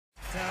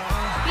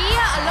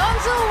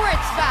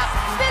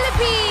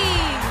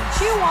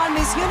won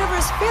Miss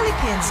Universe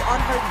Philippines on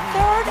her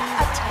third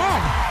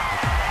attempt.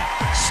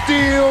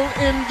 Still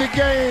in the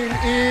game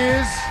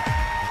is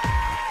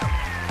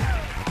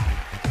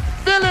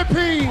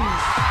Philippines.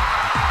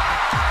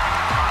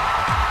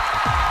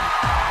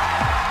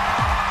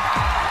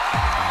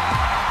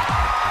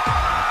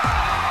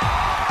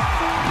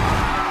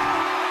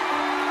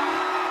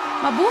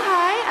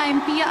 Mabuhay! I'm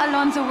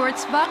Alonzo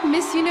Wurtzbach,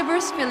 Miss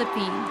Universe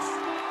Philippines.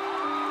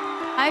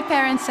 My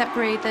parents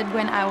separated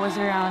when I was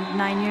around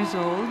 9 years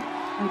old,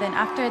 and then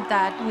after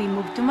that, we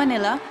moved to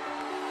Manila.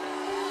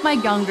 My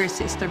younger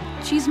sister,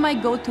 she's my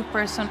go-to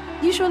person.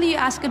 Usually you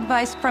ask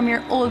advice from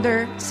your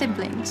older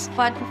siblings,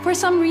 but for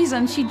some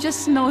reason, she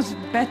just knows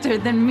better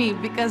than me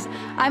because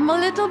I'm a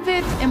little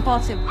bit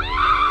impulsive.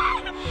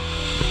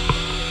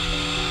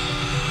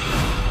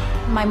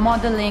 My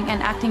modeling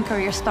and acting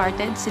career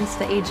started since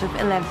the age of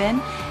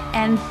 11,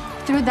 and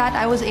through that,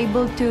 I was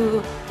able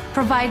to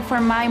provide for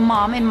my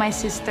mom and my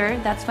sister.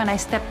 That's when I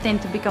stepped in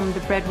to become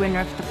the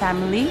breadwinner of the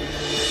family.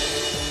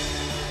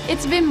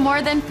 It's been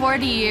more than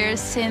 40 years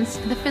since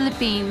the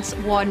Philippines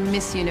won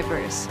Miss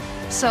Universe.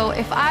 So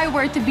if I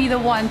were to be the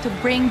one to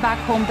bring back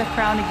home the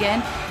crown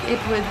again, it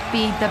would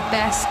be the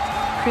best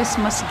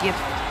Christmas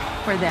gift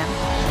for them.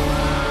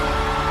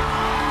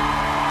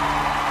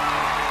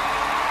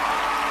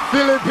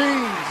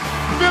 Philippines,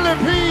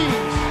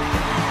 Philippines.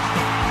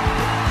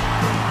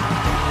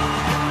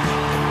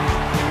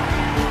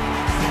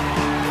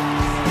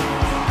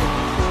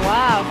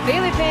 Wow,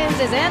 Philippines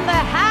is in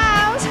the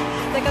house.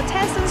 The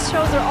contestants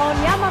chose their own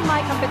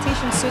Yamamay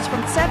competition suits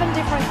from 7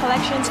 different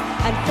collections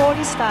and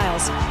 40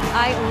 styles.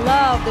 I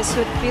love the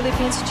suit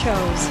Philippines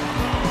chose.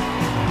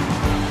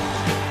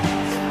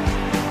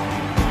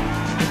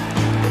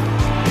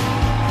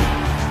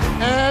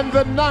 And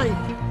the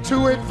 9th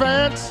to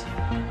advance,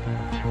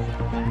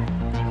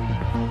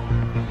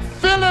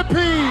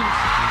 Philippines.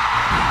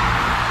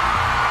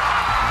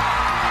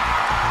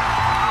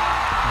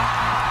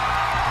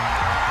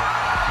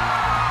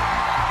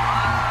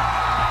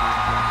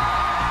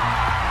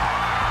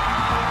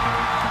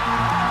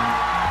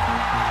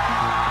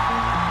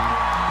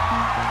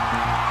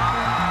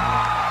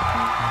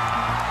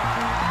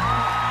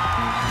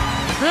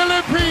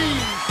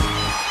 Philippines.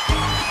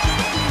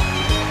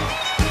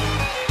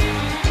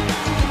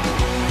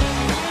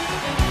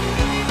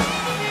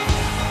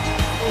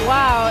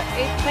 Wow,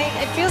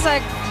 it feels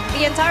like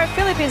the entire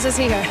Philippines is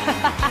here.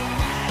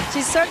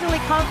 She's certainly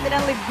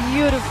confidently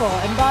beautiful,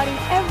 embodying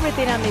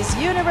everything a Miss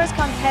Universe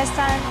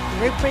contestant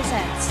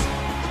represents.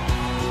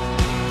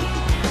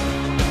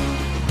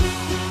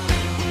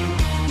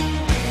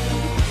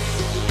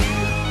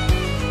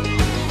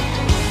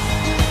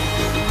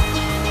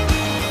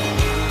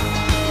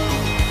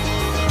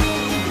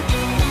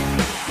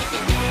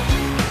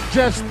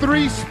 Just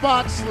 3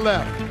 spots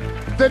left.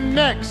 The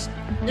next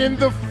in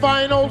the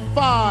final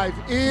 5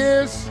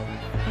 is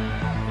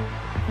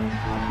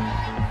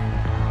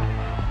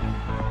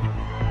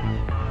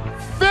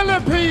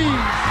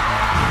Philippines.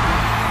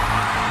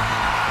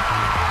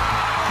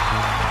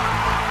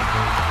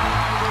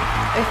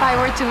 If I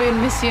were to win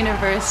Miss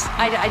Universe,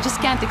 I just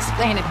can't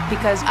explain it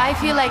because I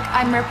feel like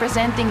I'm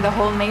representing the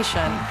whole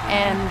nation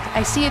and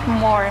I see it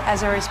more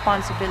as a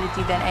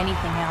responsibility than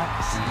anything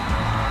else.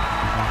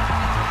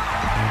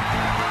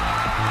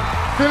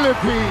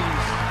 Philippines.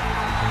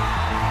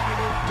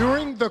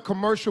 During the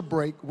commercial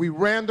break, we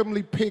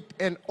randomly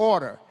picked an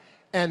order,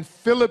 and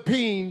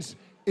Philippines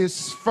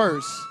is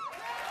first.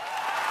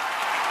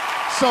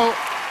 So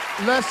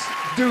let's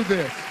do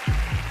this.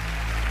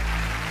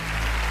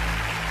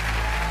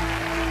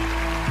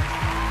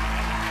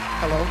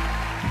 Hello?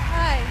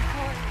 Hi,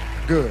 how are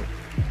you? Good.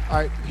 All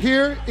right,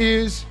 here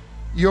is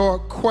your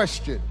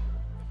question.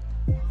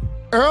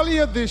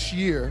 Earlier this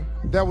year,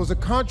 there was a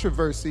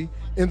controversy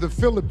in the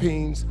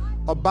Philippines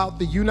about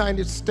the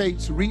United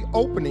States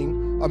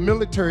reopening a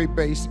military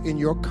base in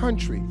your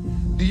country.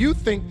 Do you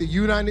think the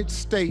United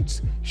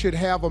States should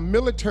have a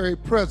military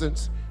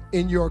presence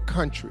in your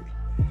country?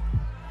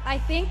 I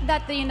think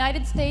that the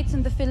United States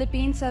and the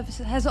Philippines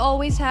has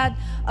always had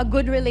a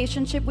good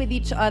relationship with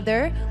each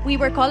other. We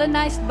were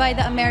colonized by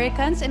the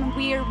Americans and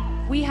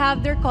we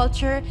have their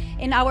culture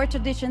in our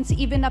traditions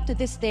even up to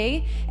this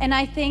day. And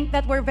I think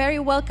that we're very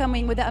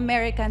welcoming with the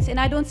Americans and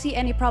I don't see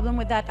any problem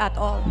with that at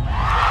all.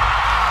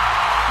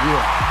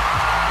 Yeah,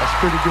 that's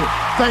pretty good.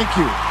 Thank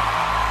you.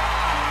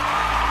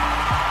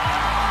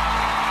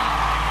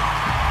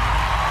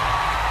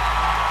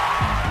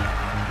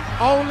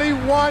 Only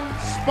 1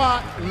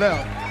 spot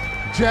left,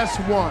 just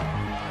 1.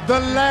 The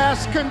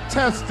last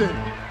contestant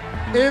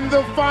in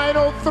the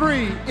final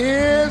 3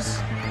 is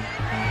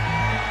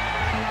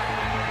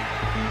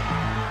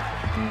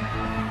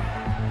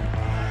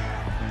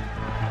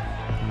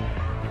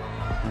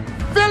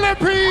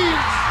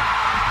Philippines.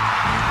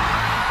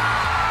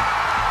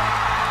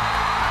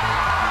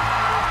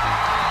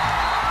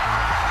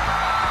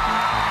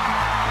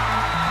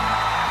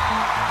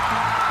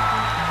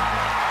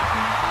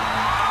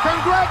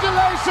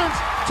 Congratulations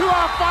to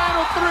our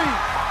final 3.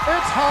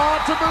 It's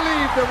hard to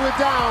believe that we're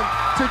down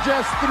to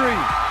just 3.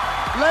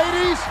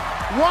 Ladies,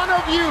 one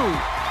of you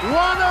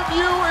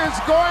is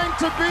going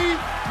to be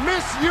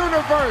Miss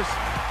Universe.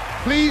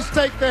 Please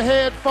take the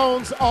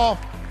headphones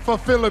off for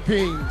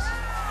Philippines.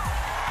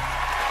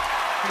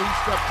 Please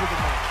step to the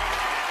mic.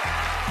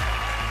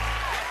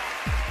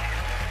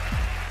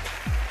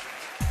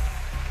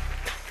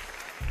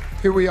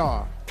 Here we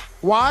are.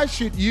 Why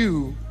should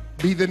you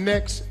be the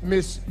next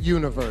Miss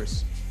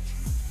Universe?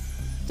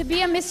 To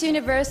be a Miss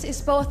Universe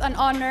is both an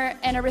honor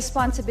and a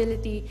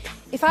responsibility.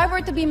 If I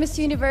were to be Miss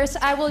Universe,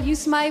 I will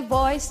use my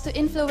voice to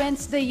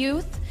influence the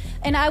youth,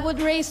 and I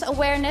would raise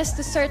awareness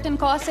to certain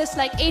causes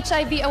like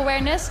HIV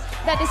awareness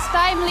that is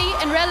timely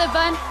and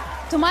relevant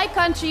to my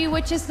country,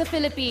 which is the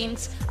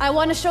Philippines. I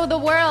want to show the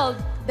world,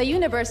 the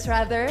universe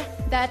rather,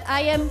 that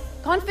I am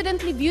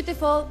confidently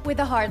beautiful with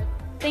a heart.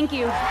 Thank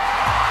you.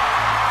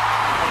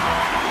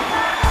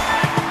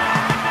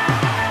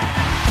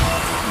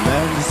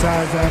 Man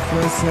decides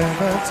after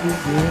 70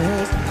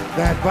 years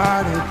that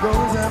body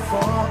goes and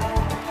falls.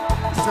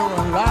 So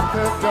unlock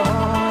the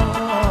door.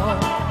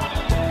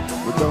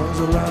 With those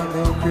around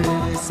them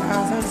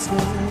criticize and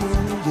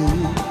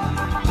scream.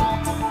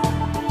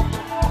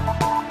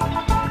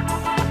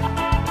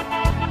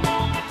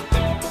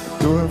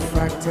 Through a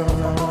fractal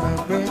on a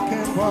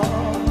breaking wall,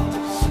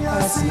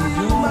 I see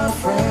you, my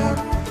friend,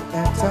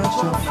 and touch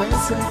your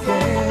face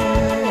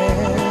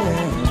again.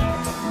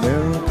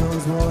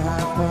 Miracles will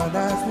happen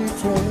as we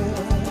trail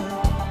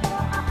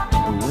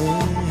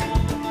away.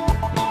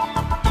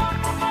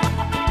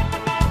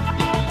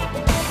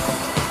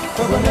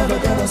 But we're never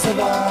gonna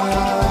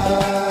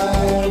survive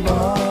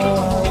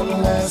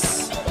unless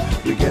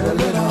we get a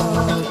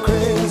little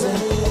crazy.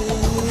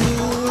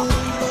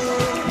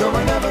 No,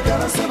 we're never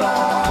gonna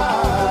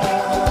survive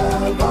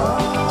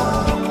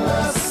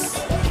unless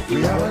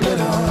we are a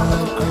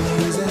little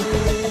crazy.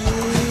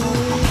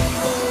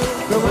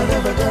 No, we're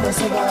never gonna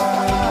survive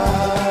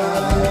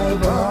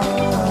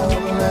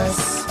unless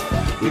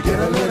we get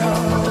a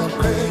little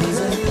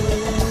crazy.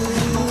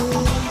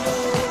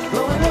 No,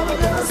 we're never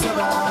gonna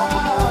survive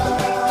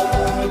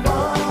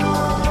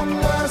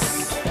unless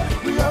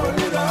we are a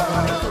little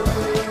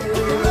crazy.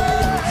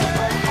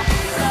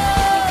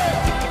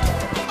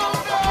 Oh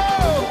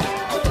no,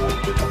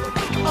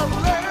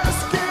 unless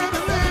get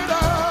a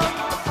little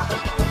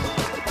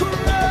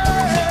crazy.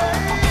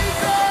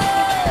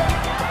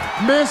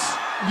 Miss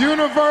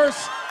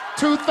Universe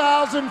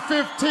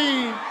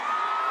 2015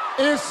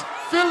 is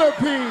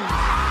Philippines.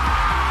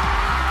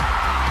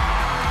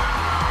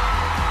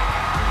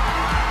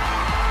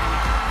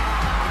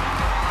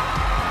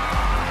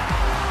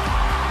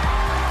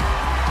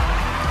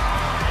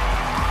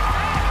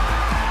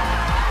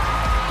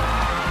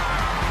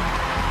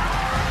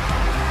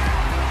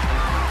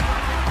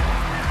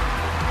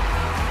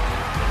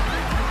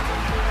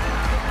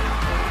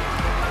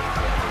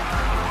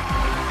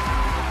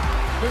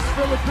 Miss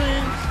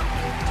Philippines,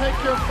 take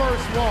your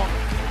first walk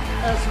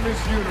as Miss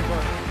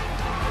Universe.